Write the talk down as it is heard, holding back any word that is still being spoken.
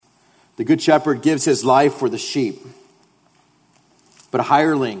The good shepherd gives his life for the sheep. But a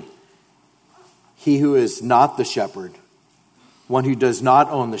hireling, he who is not the shepherd, one who does not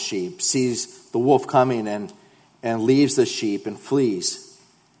own the sheep, sees the wolf coming and leaves the sheep and flees.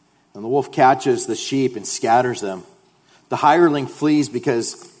 And the wolf catches the sheep and scatters them. The hireling flees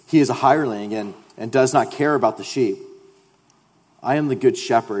because he is a hireling and does not care about the sheep. I am the good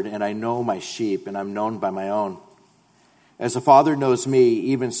shepherd, and I know my sheep, and I'm known by my own. As the Father knows me,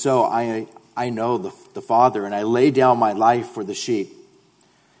 even so I know the Father, and I lay down my life for the sheep.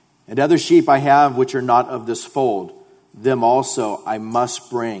 And other sheep I have which are not of this fold, them also I must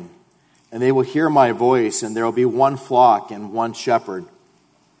bring. And they will hear my voice, and there will be one flock and one shepherd.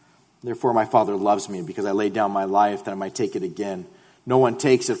 Therefore my Father loves me, because I lay down my life that I might take it again. No one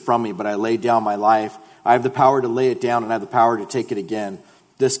takes it from me, but I lay down my life. I have the power to lay it down, and I have the power to take it again.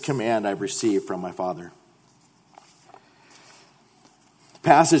 This command I've received from my Father. The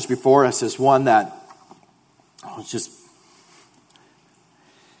passage before us is one that,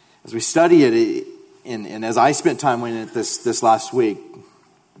 as we study it, and as I spent time in it this last week,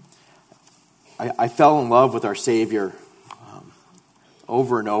 I fell in love with our Savior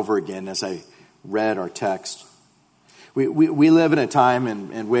over and over again as I read our text. We live in a time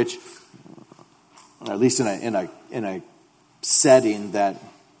in which, or at least in a setting that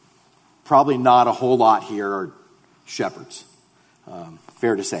probably not a whole lot here are shepherds.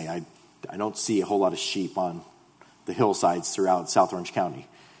 Fair to say, I don't see a whole lot of sheep on the hillsides throughout South Orange County.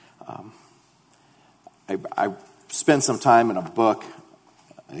 I spent some time in a book,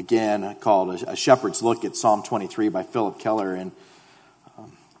 again, called A Shepherd's Look at Psalm 23 by Philip Keller. And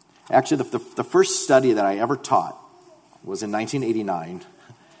actually, the first study that I ever taught was in 1989,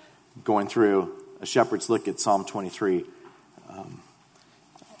 going through A Shepherd's Look at Psalm 23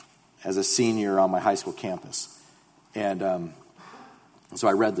 as a senior on my high school campus. And so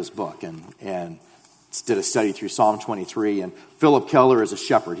I read this book and did a study through Psalm 23. And Philip Keller is a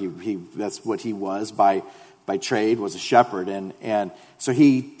shepherd. He that's what he was by trade, was a shepherd. And so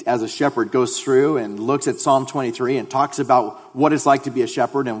he, as a shepherd, goes through and looks at Psalm 23 and talks about what it's like to be a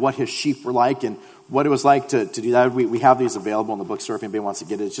shepherd and what his sheep were like and what it was like to do that. We have these available in the bookstore if anybody wants to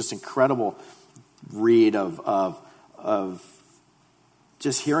get it. It's just incredible read of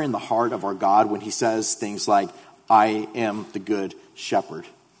just hearing the heart of our God when he says things like, I am the good shepherd.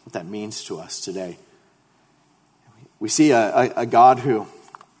 What that means to us today. We see a God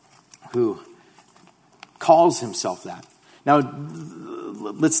who calls himself that. Now,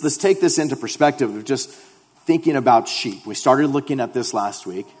 let's take this into perspective of just thinking about sheep. We started looking at this last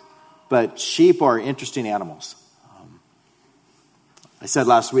week, but sheep are interesting animals. I said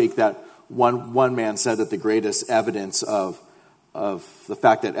last week that one man said that the greatest evidence of the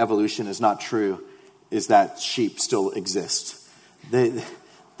fact that evolution is not true is that sheep still exist. That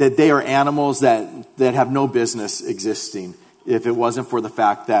they are animals that have no business existing if it wasn't for the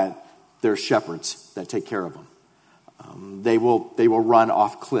fact that they're shepherds that take care of them. They will run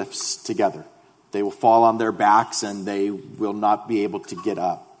off cliffs together. They will fall on their backs and they will not be able to get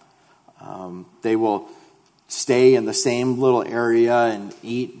up. They will stay in the same little area and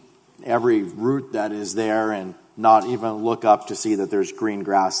eat every root that is there and not even look up to see that there's green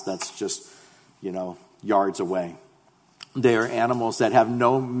grass that's just, yards away. They are animals that have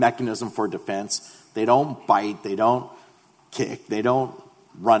no mechanism for defense. They don't bite. They don't kick. They don't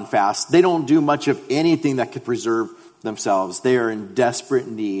run fast. They don't do much of anything that could preserve themselves. They are in desperate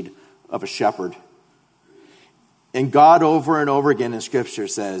need of a shepherd. And God over and over again in Scripture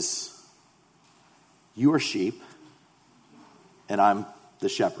says, you are sheep, and I'm the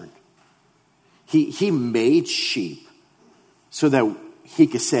shepherd. He made sheep so that he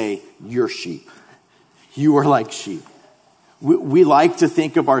could say, you're sheep. You are like sheep. We like to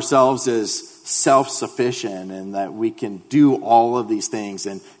think of ourselves as self-sufficient and that we can do all of these things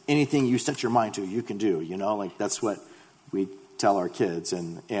and anything you set your mind to, you can do, that's what we tell our kids.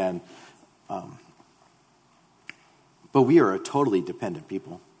 But we are a totally dependent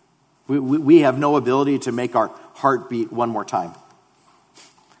people. We have no ability to make our heart beat one more time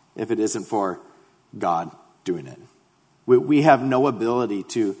if it isn't for God doing it. We have no ability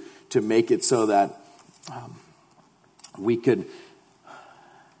to make it so that we could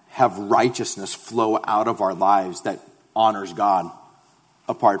have righteousness flow out of our lives that honors God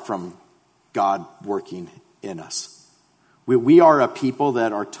apart from God working in us. We are a people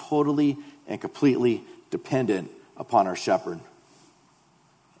that are totally and completely dependent upon our shepherd.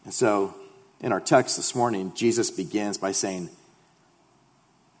 And so in our text this morning, Jesus begins by saying,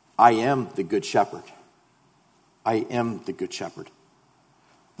 I am the good shepherd. I am the good shepherd.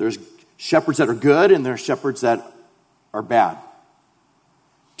 There's shepherds that are good and there's shepherds that are bad.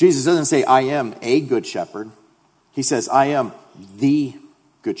 Jesus doesn't say, I am a good shepherd. He says, I am the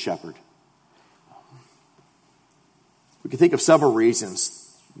good shepherd. We can think of several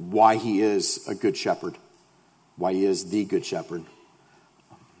reasons why he is a good shepherd, why he is the good shepherd.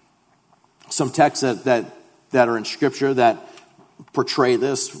 Some texts that are in Scripture that portray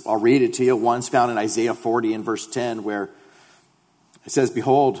this, I'll read it to you. One's found in Isaiah 40 and verse 10, where it says,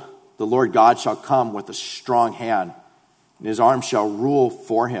 Behold, the Lord God shall come with a strong hand, and his arm shall rule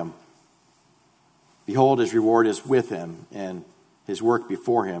for him. Behold, his reward is with him, and his work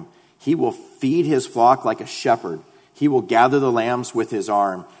before him. He will feed his flock like a shepherd. He will gather the lambs with his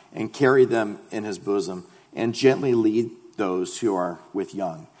arm, and carry them in his bosom, and gently lead those who are with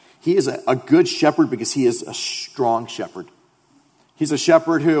young. He is a good shepherd because he is a strong shepherd. He's a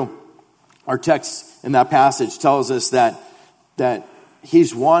shepherd who, our text in that passage tells us that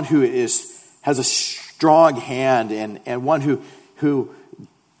he's one who has a strong hand and one who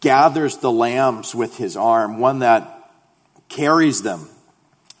gathers the lambs with his arm, one that carries them,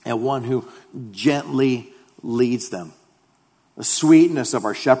 and one who gently leads them. The sweetness of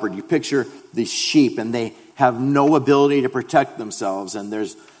our shepherd. You picture these sheep, and they have no ability to protect themselves, and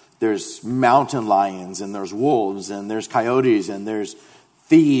there's mountain lions, and there's wolves, and there's coyotes, and there's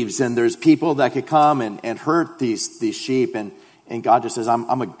thieves, and there's people that could come and hurt these sheep. And God just says,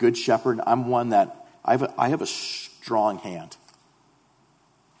 I'm a good shepherd. I'm one that I have a strong hand.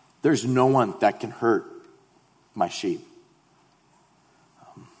 There's no one that can hurt my sheep.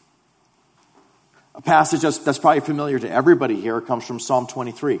 A passage that's probably familiar to everybody here comes from Psalm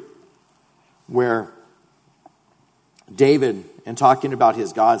 23, where David, in talking about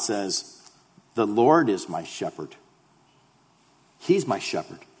his God, says, the Lord is my shepherd. He's my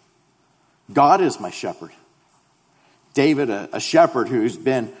shepherd. God is my shepherd. David, a shepherd who's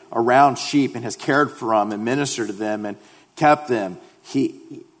been around sheep and has cared for them and ministered to them and kept them,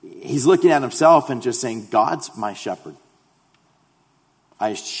 he's looking at himself and just saying, God's my shepherd.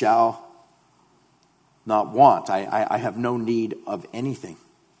 I shall not want. I have no need of anything.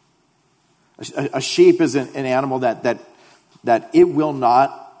 A sheep is an animal that it will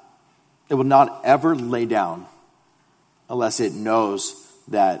not ever lay down unless it knows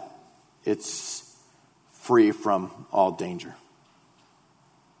that it's free from all danger.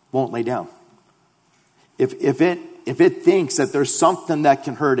 Won't lay down. If it thinks that there's something that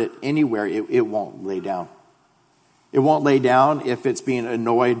can hurt it anywhere, it won't lay down. It won't lay down if it's being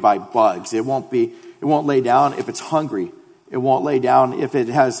annoyed by bugs. It won't lay down if it's hungry. It won't lay down if it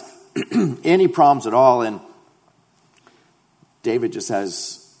has any problems at all. And David just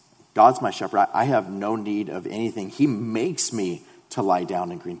says, God's my shepherd. I have no need of anything. He makes me to lie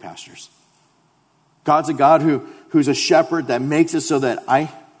down in green pastures. God's a God who's a shepherd that makes it so that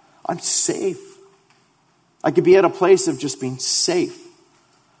I'm safe. I could be at a place of just being safe.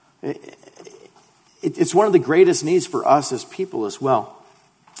 It's one of the greatest needs for us as people as well.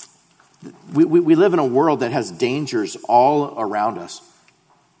 We live in a world that has dangers all around us.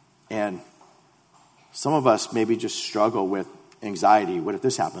 And some of us maybe just struggle with anxiety. What if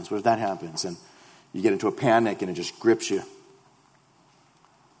this happens? What if that happens? And you get into a panic and it just grips you.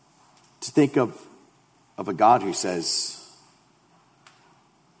 To think of a God who says,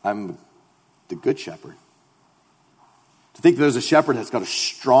 I'm the good shepherd. To think there's a shepherd that's got a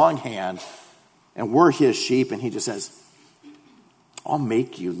strong hand and we're his sheep, and he just says, I'll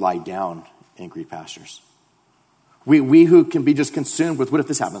make you lie down in green pastures. We who can be just consumed with, what if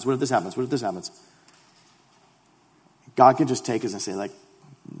this happens? What if this happens? What if this happens? God can just take us and say, like,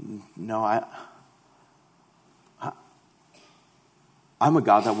 no, I'm a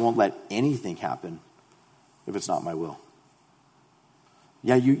God that won't let anything happen if it's not my will.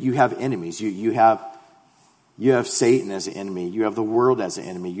 Yeah, you have enemies. You have Satan as an enemy. You have the world as an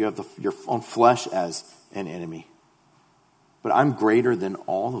enemy. You have your own flesh as an enemy. But I'm greater than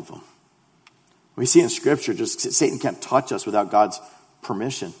all of them. We see in Scripture, just Satan can't touch us without God's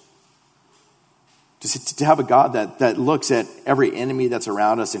permission. To have a God that looks at every enemy that's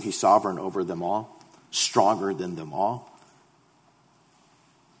around us and he's sovereign over them all, stronger than them all.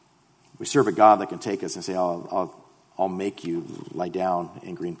 We serve a God that can take us and say, I'll make you lie down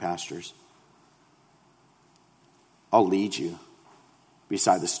in green pastures. I'll lead you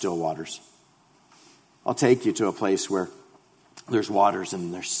beside the still waters. I'll take you to a place where there's waters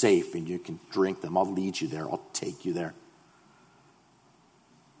and they're safe and you can drink them. I'll lead you there. I'll take you there.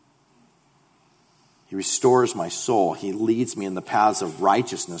 He restores my soul. He leads me in the paths of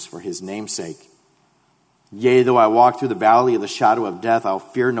righteousness for his name's sake. Yea, though I walk through the valley of the shadow of death, I'll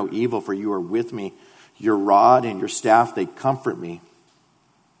fear no evil, for you are with me. Your rod and your staff, they comfort me.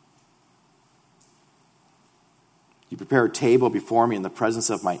 You prepare a table before me in the presence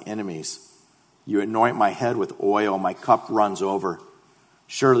of my enemies. You anoint my head with oil. My cup runs over.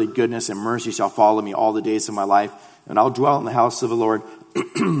 Surely goodness and mercy shall follow me all the days of my life, and I'll dwell in the house of the Lord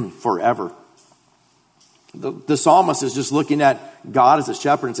forever. The psalmist is just looking at God as a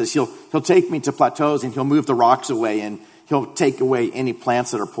shepherd and says, he'll take me to plateaus and he'll move the rocks away and he'll take away any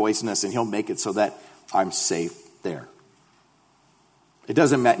plants that are poisonous and he'll make it so that I'm safe there. It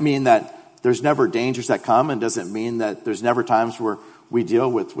doesn't mean that there's never dangers that come, and doesn't mean that there's never times where we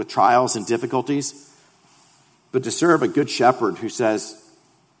deal with trials and difficulties. But to serve a good shepherd who says,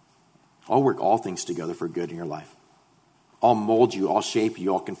 I'll work all things together for good in your life. I'll mold you, I'll shape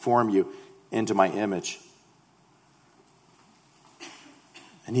you, I'll conform you into my image.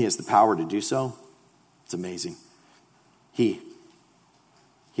 And he has the power to do so. It's amazing. He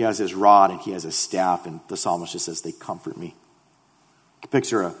has his rod and he has his staff, and the psalmist just says, they comfort me.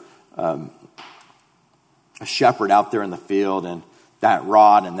 Picture a shepherd out there in the field, and that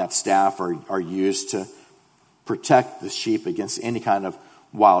rod and that staff are used to protect the sheep against any kind of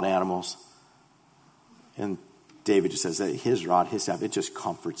wild animals. And David just says that his rod, his staff, it just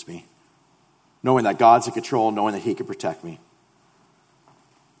comforts me. Knowing that God's in control, knowing that he can protect me.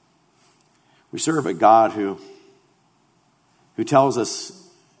 We serve a God who tells us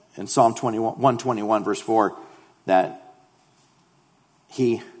in Psalm 121, verse 4, that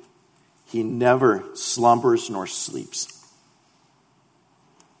he never slumbers nor sleeps.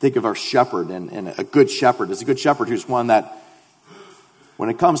 Think of our shepherd, and a good shepherd is a good shepherd who's one that when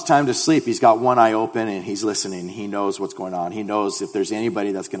it comes time to sleep, he's got one eye open and he's listening. He knows what's going on. He knows if there's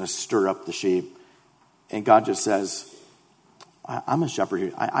anybody that's going to stir up the sheep. And God just says, I'm a shepherd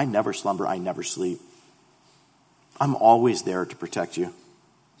here. I never slumber. I never sleep. I'm always there to protect you.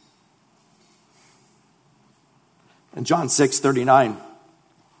 In John 6:39,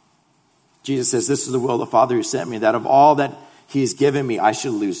 Jesus says, this is the will of the Father who sent me, that of all that he's given me, I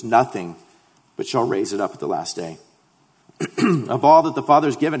shall lose nothing, but shall raise it up at the last day. Of all that the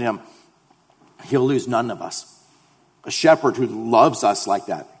Father's given him, he'll lose none of us. A shepherd who loves us like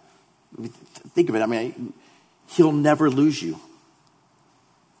that. Think of it. I mean, he'll never lose you.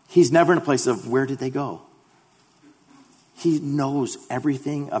 He's never in a place of, where did they go? He knows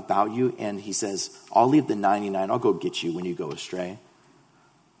everything about you, and he says, I'll leave the 99. I'll go get you when you go astray.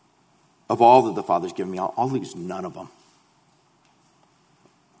 Of all that the Father's given me, I'll lose none of them.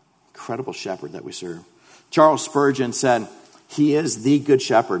 Incredible shepherd that we serve. Charles Spurgeon said, he is the good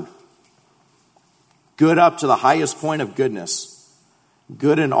shepherd. Good up to the highest point of goodness.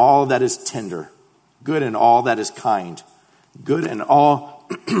 Good in all that is tender. Good in all that is kind. Good in all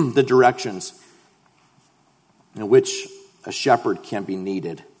the directions in which a shepherd can be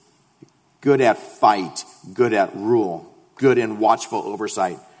needed. Good at fight. Good at rule. Good in watchful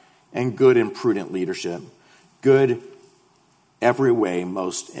oversight. And good in prudent leadership. Good every way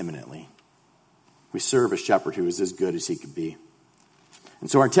most eminently. We serve a shepherd who is as good as he could be.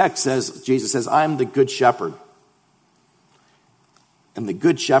 And so our text says, Jesus says, I'm the good shepherd. And the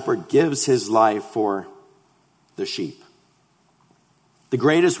good shepherd gives his life for the sheep. The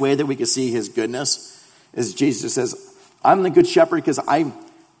greatest way that we can see his goodness is Jesus says, I'm the good shepherd because I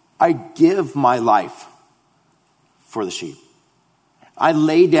give my life for the sheep. I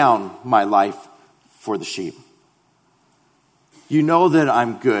lay down my life for the sheep. You know that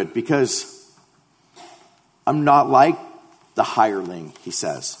I'm good because I'm not like the hireling, he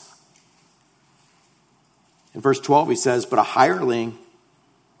says. In verse 12, he says, but a hireling,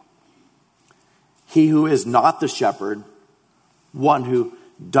 he who is not the shepherd, one who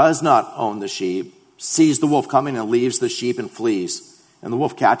does not own the sheep, sees the wolf coming and leaves the sheep and flees. And the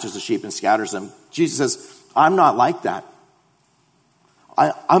wolf catches the sheep and scatters them. Jesus says, I'm not like that.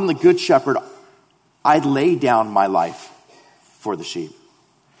 I'm the good shepherd. I lay down my life for the sheep.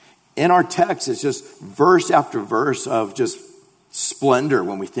 In our text, it's just verse after verse of just splendor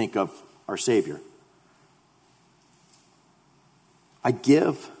when we think of our Savior. I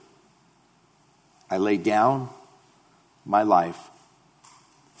give, I lay down my life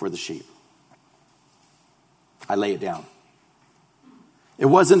for the sheep. I lay it down. It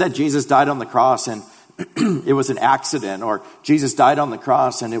wasn't that Jesus died on the cross and it was an accident, or Jesus died on the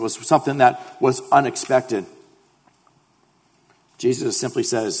cross and it was something that was unexpected. Jesus simply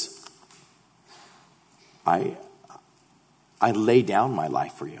says, I lay down my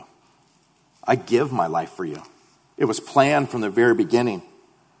life for you. I give my life for you. It was planned from the very beginning.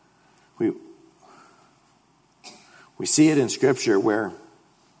 We see it in Scripture where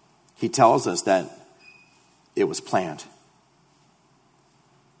he tells us that it was planned.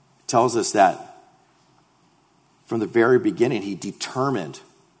 It tells us that from the very beginning he determined,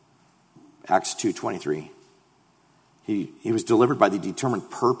 Acts 2:23, He was delivered by the determined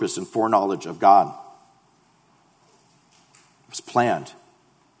purpose and foreknowledge of God. It was planned.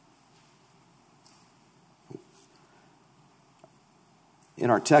 In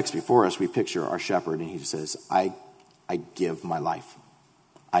our text before us, we picture our shepherd, and he says, I give my life.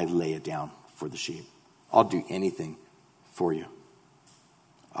 I lay it down for the sheep. I'll do anything for you.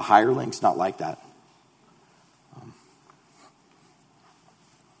 A hireling's not like that.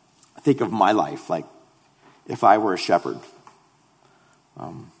 I think of my life like if I were a shepherd.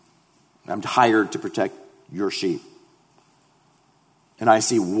 I'm hired to protect your sheep. And I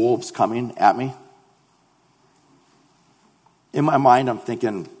see wolves coming at me. In my mind, I'm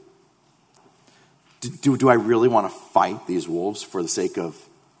thinking, do I really want to fight these wolves for the sake of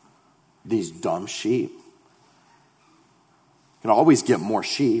these dumb sheep? I can always get more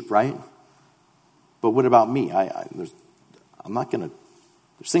sheep, right? But what about me? I'm not going to,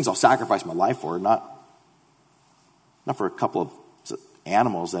 there's things I'll sacrifice my life for, not for a couple of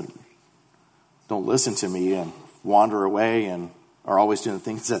animals that don't listen to me and wander away and are always doing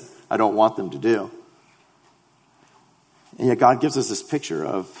things that I don't want them to do. And yet God gives us this picture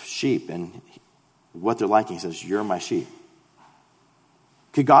of sheep and what they're like. He says, you're my sheep.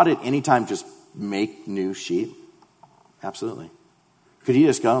 Could God at any time just make new sheep? Absolutely. Could he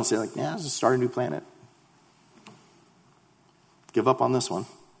just go and say, like, yeah, let's just start a new planet? Give up on this one?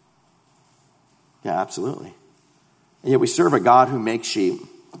 Yeah, absolutely. And yet we serve a God who makes sheep,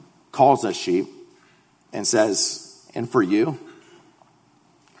 calls us sheep, and says, and for you,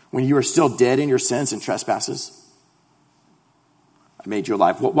 when you were still dead in your sins and trespasses, I made you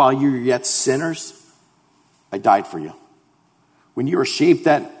alive. While you were yet sinners, I died for you. When you were sheep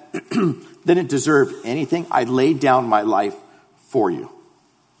that didn't deserve anything, I laid down my life for you.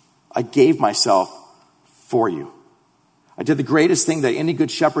 I gave myself for you. I did the greatest thing that any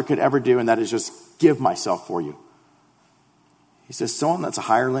good shepherd could ever do, and that is just give myself for you. He says, someone that's a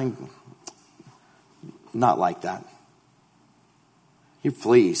hireling, not like that. He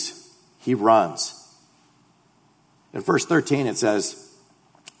flees. He runs. In verse 13, it says,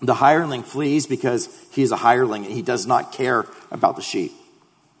 the hireling flees because he's a hireling and he does not care about the sheep.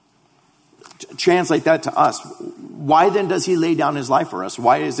 Translate that to us. Why then does he lay down his life for us?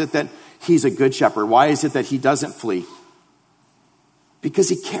 Why is it that he's a good shepherd? Why is it that he doesn't flee? Because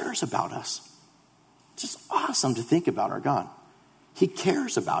he cares about us. It's just awesome to think about our God. He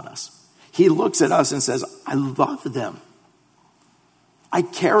cares about us. He looks at us and says, I love them. I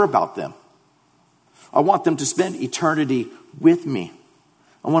care about them. I want them to spend eternity with me.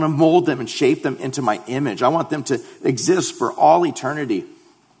 I want to mold them and shape them into my image. I want them to exist for all eternity,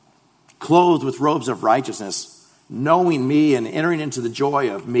 clothed with robes of righteousness, knowing me and entering into the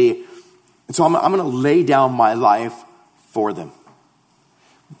joy of me. And so I'm going to lay down my life for them.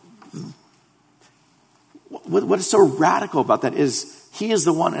 What is so radical about that is he is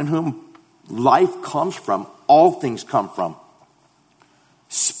the one in whom life comes from, all things come from,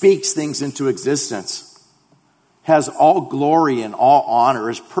 speaks things into existence, has all glory and all honor,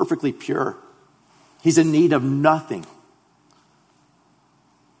 is perfectly pure. He's in need of nothing.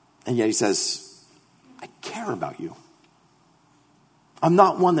 And yet he says, I care about you. I'm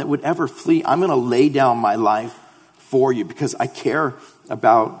not one that would ever flee. I'm going to lay down my life for you because I care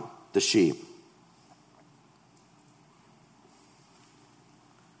about the sheep.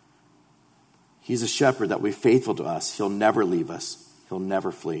 He's a shepherd that will be faithful to us. He'll never leave us. He'll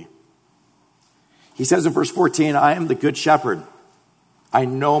never flee. He says in verse 14, I am the good shepherd. I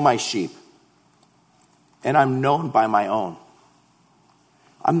know my sheep, and I'm known by my own.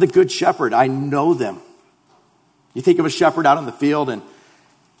 I'm the good shepherd. I know them. You think of a shepherd out in the field, and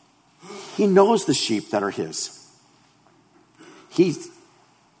he knows the sheep that are his.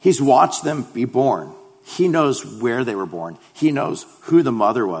 He's watched them be born. He knows where they were born. He knows who the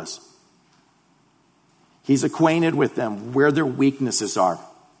mother was. He's acquainted with them, where their weaknesses are.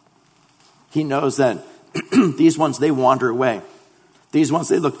 He knows that these ones, they wander away. These ones,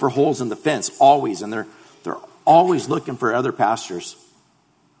 they look for holes in the fence, always. And they're always looking for other pastures.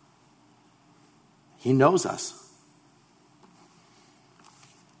 He knows us.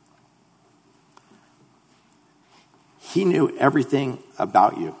 He knew everything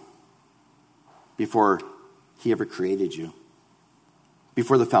about you before he ever created you,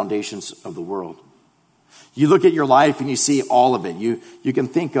 before the foundations of the world. You look at your life and you see all of it. You can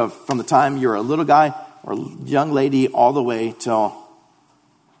think of from the time you're a little guy or young lady all the way till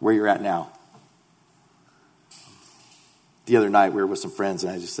where you're at now. The other night we were with some friends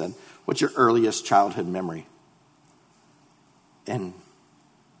and I just said, what's your earliest childhood memory? And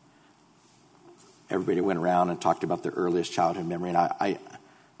everybody went around and talked about their earliest childhood memory. And I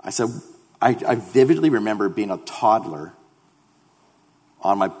said, I vividly remember being a toddler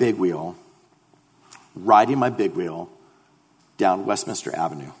on my big wheel, riding my big wheel down Westminster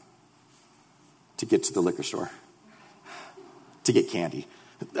Avenue to get to the liquor store, to get candy.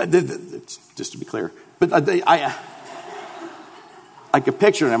 Just to be clear. But I could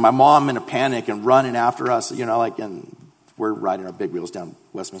picture it, and my mom in a panic and running after us, and we're riding our big wheels down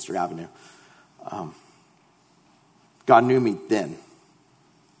Westminster Avenue. God knew me then.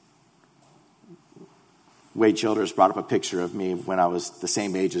 Wade Childers brought up a picture of me when I was the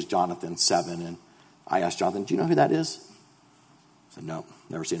same age as Jonathan, 7, and I asked Jonathan, do you know who that is? I said, no,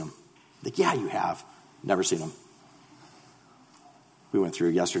 never seen him. Like, yeah, you have. Never seen him. We went through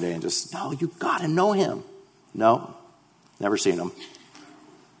yesterday and just, no, you got to know him. No, never seen him.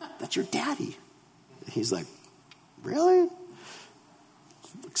 That's your daddy. He's like, really?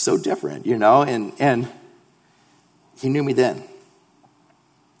 Looks so different, and he knew me then.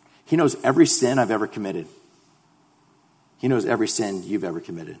 He knows every sin I've ever committed. He knows every sin you've ever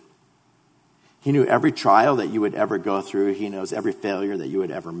committed. He knew every trial that you would ever go through. He knows every failure that you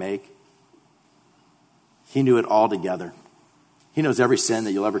would ever make. He knew it all together. He knows every sin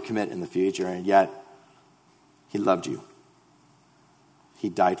that you'll ever commit in the future, and yet he loved you. He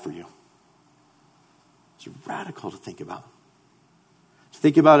died for you. It's radical to think about. To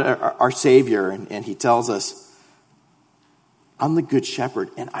think about our Savior, and he tells us, I'm the good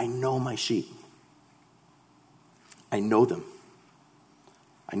shepherd, and I know my sheep. I know them.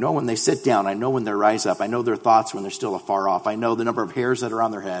 I know when they sit down. I know when they rise up. I know their thoughts when they're still afar off. I know the number of hairs that are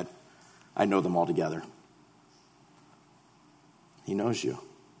on their head. I know them all together. He knows you.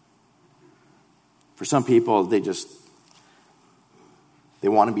 For some people, they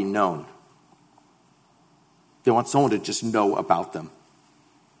want to be known. They want someone to just know about them.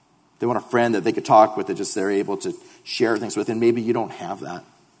 They want a friend that they could talk with, that just they're able to share things with. And maybe you don't have that.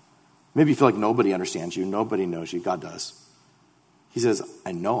 Maybe you feel like nobody understands you. Nobody knows you. God does. He says,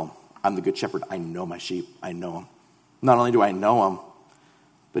 I know him. I'm the good shepherd. I know my sheep. I know them. Not only do I know them,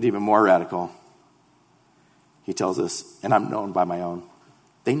 but even more radical, he tells us, and I'm known by my own.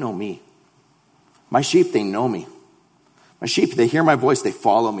 They know me. My sheep, they know me. My sheep, they hear my voice. They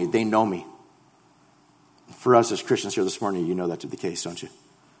follow me. They know me. For us as Christians here this morning, you know that to be the case, don't you?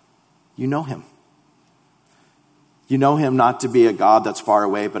 You know him. You know him not to be a God that's far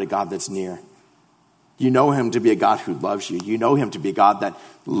away, but a God that's near. You know him to be a God who loves you. You know him to be a God that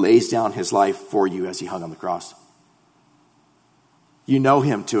lays down his life for you as he hung on the cross. You know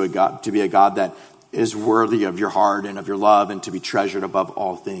him to be a God that is worthy of your heart and of your love and to be treasured above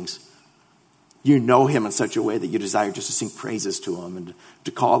all things. You know him in such a way that you desire just to sing praises to him and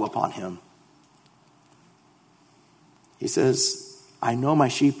to call upon him. He says, I know my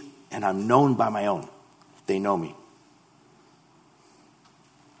sheep and I'm known by my own. They know me.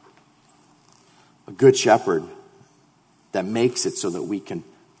 A good shepherd that makes it so that we can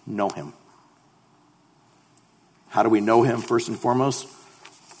know him. How do we know him first and foremost?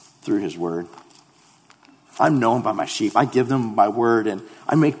 Through his word. I'm known by my sheep. I give them my word and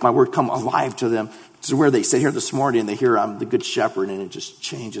I make my word come alive to them. To where they sit here this morning and they hear I'm the good shepherd, and it just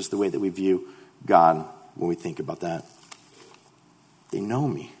changes the way that we view God when we think about that. They know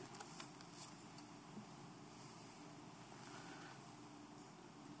me.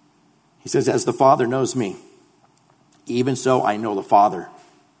 He says, as the Father knows me, even so I know the Father.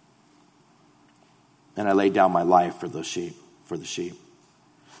 And I lay down my life for the sheep.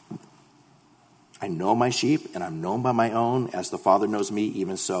 I know my sheep, and I'm known by my own. As the Father knows me,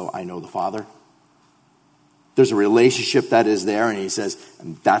 even so I know the Father. There's a relationship that is there, and he says,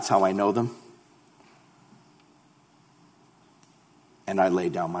 and that's how I know them. And I lay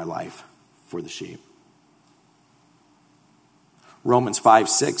down my life for the sheep. Romans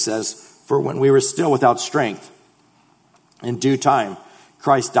 5:6 says, for when we were still without strength, in due time,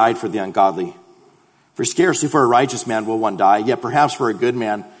 Christ died for the ungodly. For scarcely for a righteous man will one die, yet perhaps for a good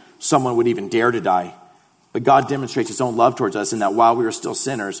man, someone would even dare to die. But God demonstrates his own love towards us in that while we were still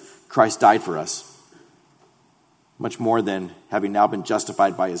sinners, Christ died for us. Much more than having now been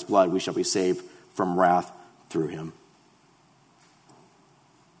justified by his blood, we shall be saved from wrath through him.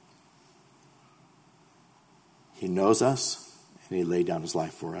 He knows us, and he laid down his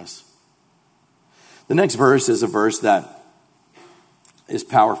life for us. The next verse is a verse that is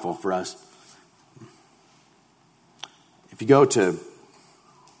powerful for us. If you go to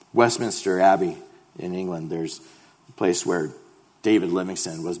Westminster Abbey in England, there's a place where David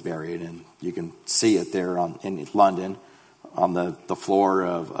Livingstone was buried, and you can see it there in London on the floor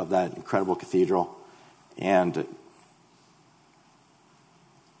of that incredible cathedral. And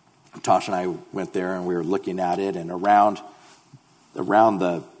Tosh and I went there, and we were looking at it, and around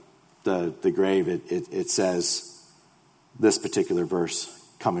the the grave, it says this particular verse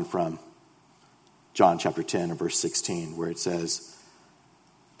coming from John chapter 10 and verse 16, where it says,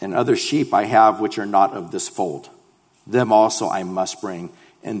 "And other sheep I have which are not of this fold. Them also I must bring,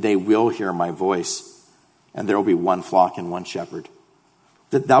 and they will hear my voice. And there will be one flock and one shepherd."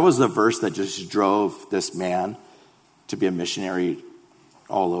 That was the verse that just drove this man to be a missionary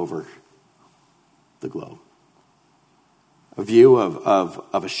all over the globe. A view of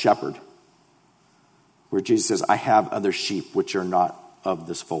a shepherd, where Jesus says, "I have other sheep which are not of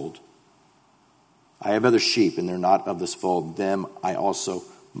this fold. I have other sheep and they're not of this fold. Them I also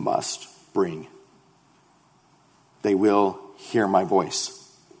must bring. They will hear my voice.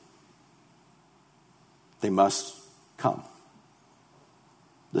 They must come."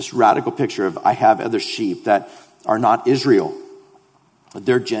 This radical picture of I have other sheep that are not Israel.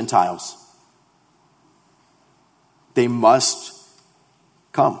 They're Gentiles. They must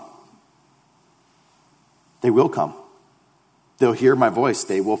come. They will come. They'll hear my voice.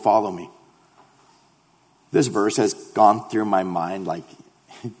 They will follow me. This verse has gone through my mind like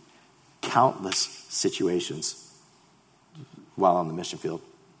countless situations while on the mission field.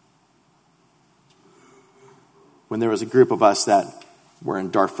 When there was a group of us that were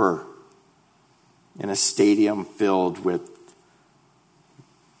in Darfur, in a stadium filled with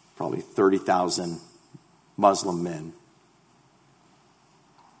probably 30,000 Muslim men.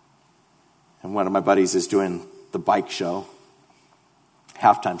 And one of my buddies is doing the bike show,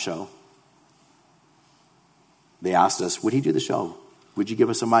 halftime show. They asked us, would he do the show? Would you give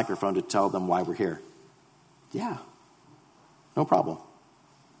us a microphone to tell them why we're here? Yeah, no problem.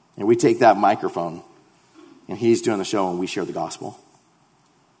 And we take that microphone, and he's doing the show, and we share the gospel.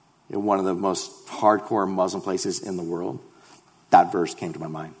 In one of the most hardcore Muslim places in the world, that verse came to my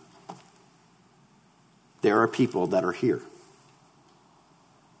mind. There are people that are here.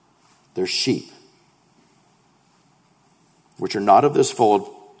 They're sheep, which are not of this fold.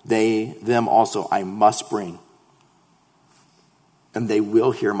 Them also I must bring. And they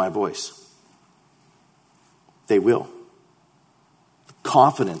will hear my voice. They will. The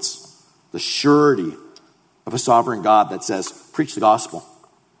confidence, the surety of a sovereign God that says, preach the gospel.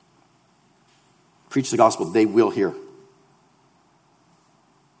 Preach the gospel. They will hear.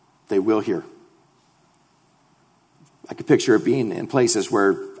 They will hear. I could picture it being in places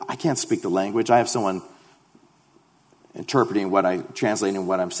where I can't speak the language. I have someone translating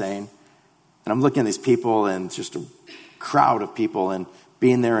what I'm saying. And I'm looking at these people and just a crowd of people and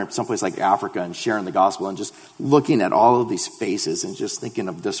being there in someplace like Africa and sharing the gospel and just looking at all of these faces and just thinking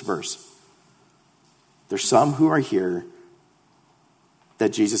of this verse. There's some who are here that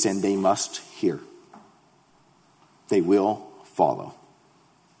Jesus is saying they must hear. They will follow.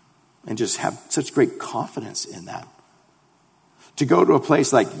 And just have such great confidence in that. To go to a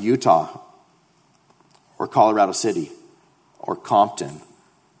place like Utah or Colorado City or Compton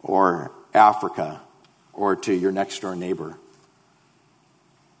or Africa or to your next door neighbor.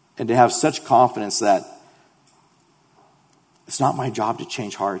 And to have such confidence that it's not my job to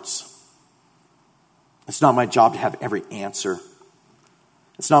change hearts. It's not my job to have every answer.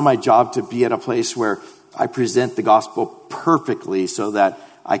 It's not my job to be at a place where I present the gospel perfectly so that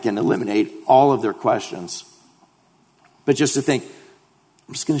I can eliminate all of their questions. But just to think,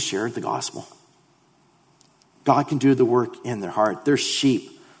 I'm just going to share the gospel. God can do the work in their heart. There's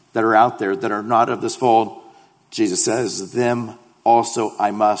sheep that are out there that are not of this fold. Jesus says, them also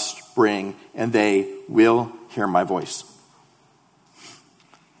I must bring, and they will hear my voice.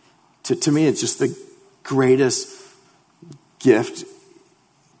 To me, it's just the greatest gift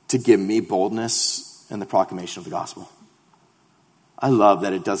to give me boldness in the proclamation of the gospel. I love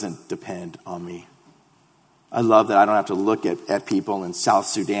that it doesn't depend on me. I love that I don't have to look at people in South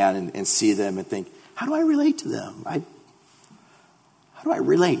Sudan and see them and think, how do I relate to them? How do I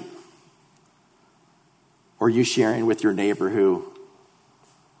relate? Or you sharing with your neighbor who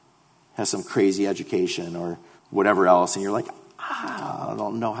has some crazy education or whatever else, and you're like, I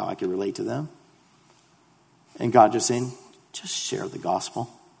don't know how I can relate to them. And God just saying, just share the gospel.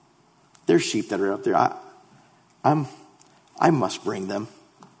 There's sheep that are up there. I must bring them.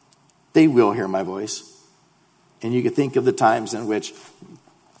 They will hear my voice. And you can think of the times in which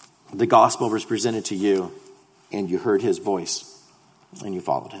the gospel was presented to you and you heard his voice and you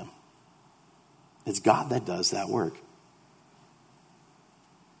followed him. It's God that does that work. It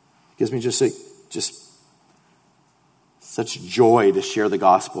gives me just such joy to share the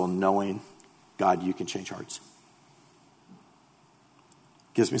gospel knowing, God, you can change hearts.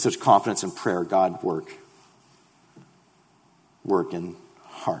 It gives me such confidence in prayer. God, work in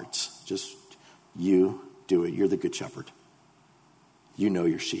hearts. Just you do it. You're the good shepherd. You know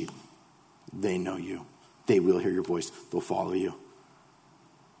your sheep. They know you. They will hear your voice. They'll follow you.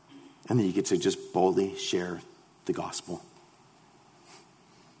 And then you get to just boldly share the gospel.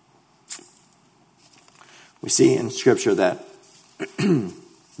 We see in Scripture that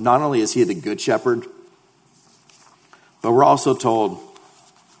not only is he the good shepherd, but we're also told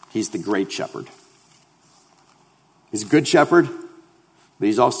he's the great shepherd. He's a good shepherd, but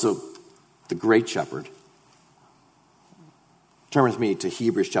he's also the great shepherd. Turn with me to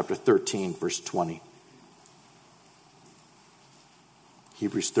Hebrews chapter 13, verse 20.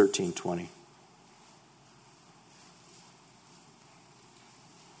 Hebrews 13:20. It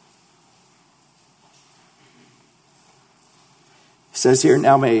says here,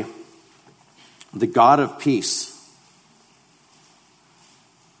 now may the God of peace,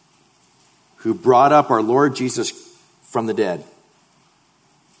 who brought up our Lord Jesus from the dead,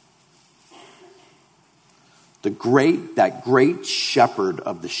 that great shepherd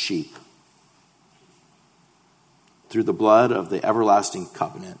of the sheep, through the blood of the everlasting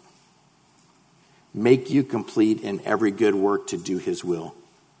covenant, make you complete in every good work to do his will,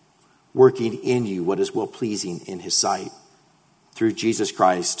 working in you what is well-pleasing in his sight, through Jesus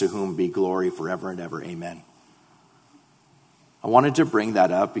Christ, to whom be glory forever and ever. Amen. I wanted to bring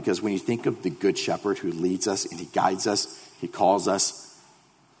that up because when you think of the good shepherd who leads us and he guides us, he calls us,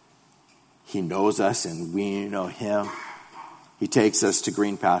 he knows us and we know him. He takes us to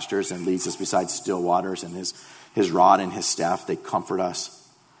green pastures and leads us beside still waters, and his rod and his staff, they comfort us.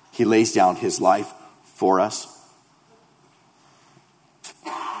 He lays down his life for us.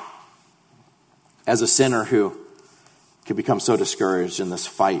 As a sinner who could become so discouraged in this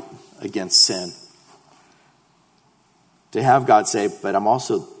fight against sin, to have God say, but I'm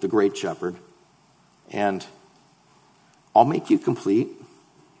also the great shepherd, and I'll make you complete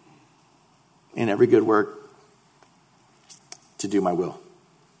in every good work to do my will.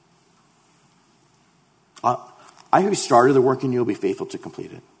 I who started the work in you will be faithful to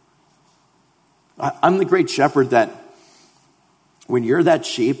complete it. I'm the great shepherd that when you're that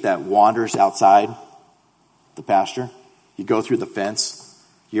sheep that wanders outside the pasture, you go through the fence,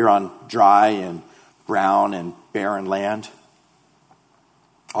 you're on dry and brown and barren land,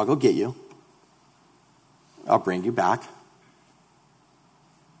 I'll go get you. I'll bring you back.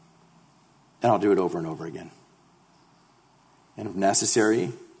 And I'll do it over and over again. And if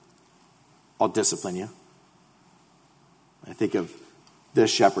necessary, I'll discipline you. I think of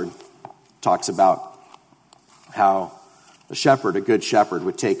this shepherd talks about how a good shepherd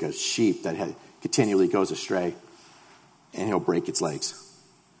would take a sheep that continually goes astray and he'll break its legs.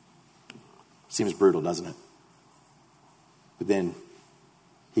 Seems brutal, doesn't it? But then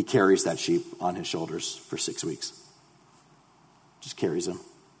he carries that sheep on his shoulders for 6 weeks. Just carries him,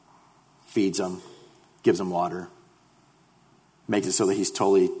 feeds him, gives him water, makes it so that he's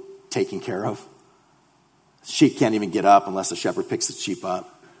totally taken care of. Sheep can't even get up unless the shepherd picks the sheep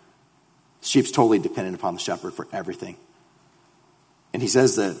up. The sheep's totally dependent upon the shepherd for everything. And he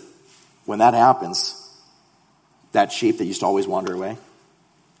says that when that happens, that sheep that used to always wander away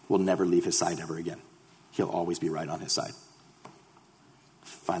will never leave his side ever again. He'll always be right on his side. I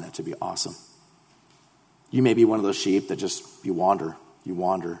find that to be awesome. You may be one of those sheep that just, you wander.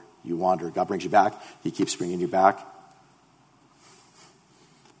 God brings you back. He keeps bringing you back.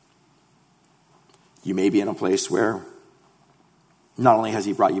 You may be in a place where not only has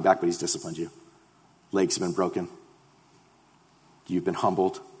he brought you back, but he's disciplined you. Legs have been broken. You've been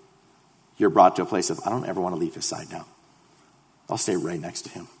humbled. You're brought to a place of, I don't ever want to leave his side now. I'll stay right next to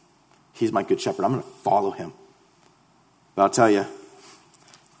him. He's my good shepherd. I'm going to follow him. But I'll tell you,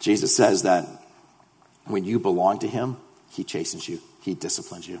 Jesus says that when you belong to him, he chastens you. He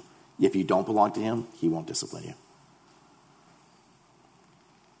disciplines you. If you don't belong to him, he won't discipline you.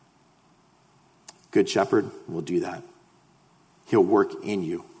 Good shepherd will do that. He'll work in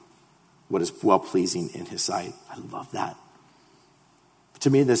you what is well-pleasing in his sight. I love that. To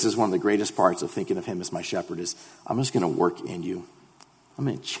me, this is one of the greatest parts of thinking of him as my shepherd is, I'm just going to work in you. I'm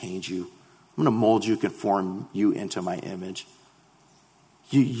going to change you. I'm going to mold you, conform you into my image.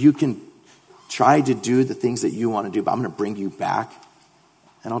 You can try to do the things that you want to do, but I'm going to bring you back.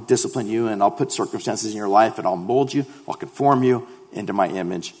 And I'll discipline you, and I'll put circumstances in your life, and I'll mold you. I'll conform you into my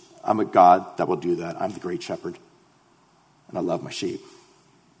image. I'm a God that will do that. I'm the great shepherd. And I love my sheep.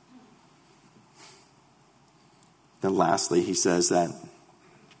 Then lastly, he says that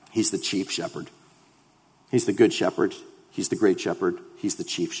he's the chief shepherd. He's the good shepherd. He's the great shepherd. He's the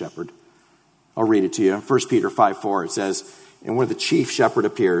chief shepherd. I'll read it to you. 1 Peter 5:4, it says, and when the chief shepherd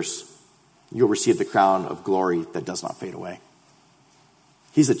appears, you'll receive the crown of glory that does not fade away.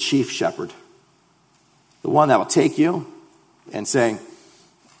 He's a chief shepherd. The one that will take you and say,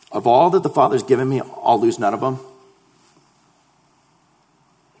 Of all that the Father's given me, I'll lose none of them.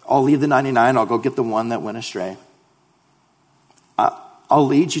 I'll leave the 99. I'll go get the one that went astray. I'll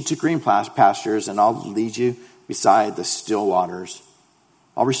lead you to green pastures, and I'll lead you beside the still waters.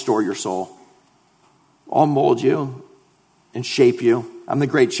 I'll restore your soul. I'll mold you and shape you. I'm the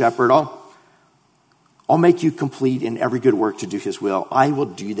great shepherd. I'll make you complete in every good work to do his will. I will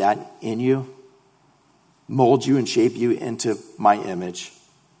do that in you, mold you and shape you into my image,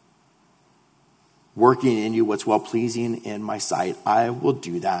 working in you what's well-pleasing in my sight. I will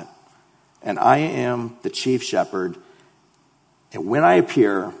do that. And I am the chief shepherd. And when I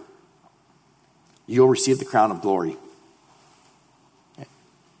appear, you'll receive the crown of glory.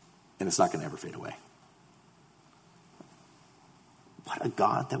 And it's not going to ever fade away. What a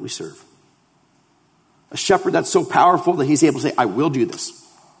God that we serve. A shepherd that's so powerful that he's able to say, I will do this.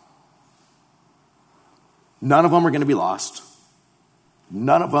 None of them are going to be lost.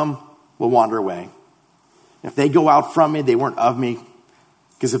 None of them will wander away. If they go out from me, they weren't of me.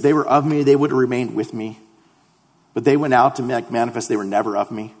 Because if they were of me, they would have remained with me. But they went out to make manifest they were never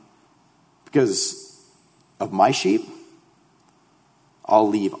of me. Because of my sheep, I'll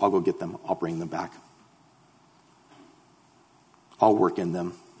leave. I'll go get them. I'll bring them back. I'll work in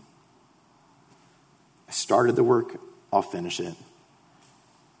them. I started the work. I'll finish it.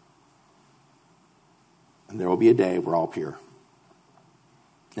 And there will be a day where I'll appear.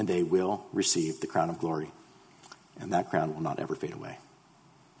 And they will receive the crown of glory. And that crown will not ever fade away.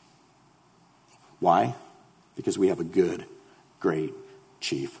 Why? Because we have a good, great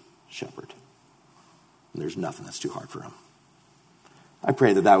chief shepherd. And there's nothing that's too hard for him. I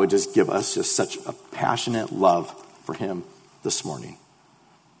pray that would just give us just such a passionate love for him this morning.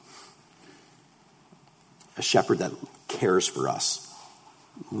 A shepherd that cares for us,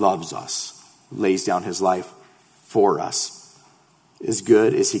 loves us, lays down his life for us, as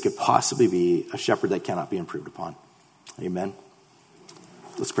good as he could possibly be, a shepherd that cannot be improved upon. Amen.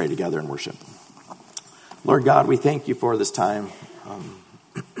 Let's pray together and worship. Lord God, we thank you for this time.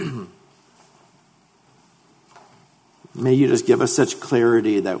 May you just give us such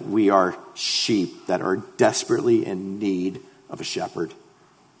clarity that we are sheep that are desperately in need of a shepherd.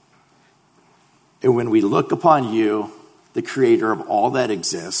 And when we look upon you, the creator of all that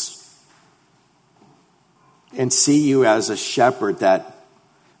exists, and see you as a shepherd that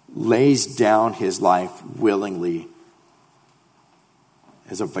lays down his life willingly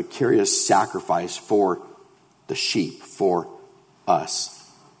as a vicarious sacrifice for the sheep, for us.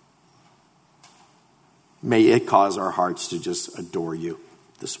 May it cause our hearts to just adore you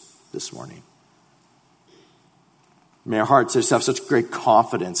this morning. May our hearts just have such great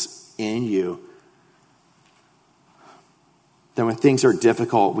confidence in you that when things are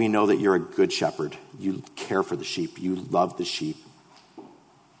difficult, we know that you're a good shepherd. You care for the sheep. You love the sheep.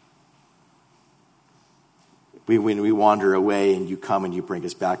 When we wander away and you come and you bring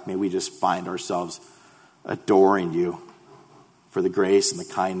us back, may we just find ourselves adoring you for the grace and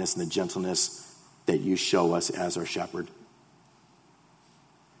the kindness and the gentleness that you show us as our shepherd.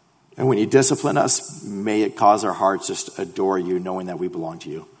 And when you discipline us, may it cause our hearts just to adore you, knowing that we belong to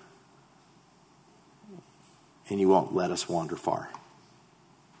you. And you won't let us wander far,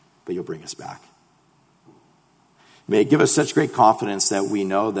 but you'll bring us back. May it give us such great confidence that we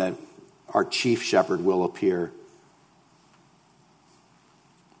know that our chief shepherd will appear.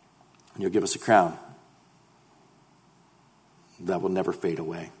 And you'll give us a crown that will never fade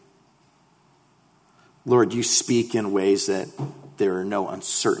away. Lord, you speak in ways that there are no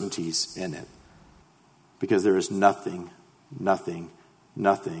uncertainties in it, because there is nothing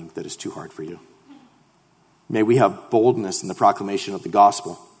that is too hard for you. May we have boldness in the proclamation of the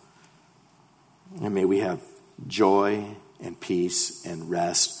gospel. And may we have joy and peace and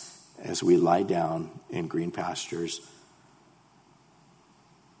rest as we lie down in green pastures,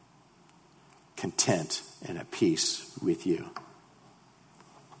 content and at peace with you.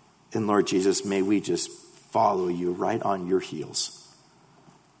 And Lord Jesus, may we just follow you right on your heels,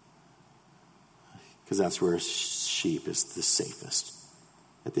 because that's where a sheep is the safest,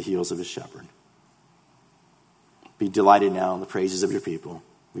 at the heels of his shepherd. Be delighted now in the praises of your people,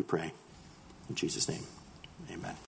 we pray. In Jesus' name, amen.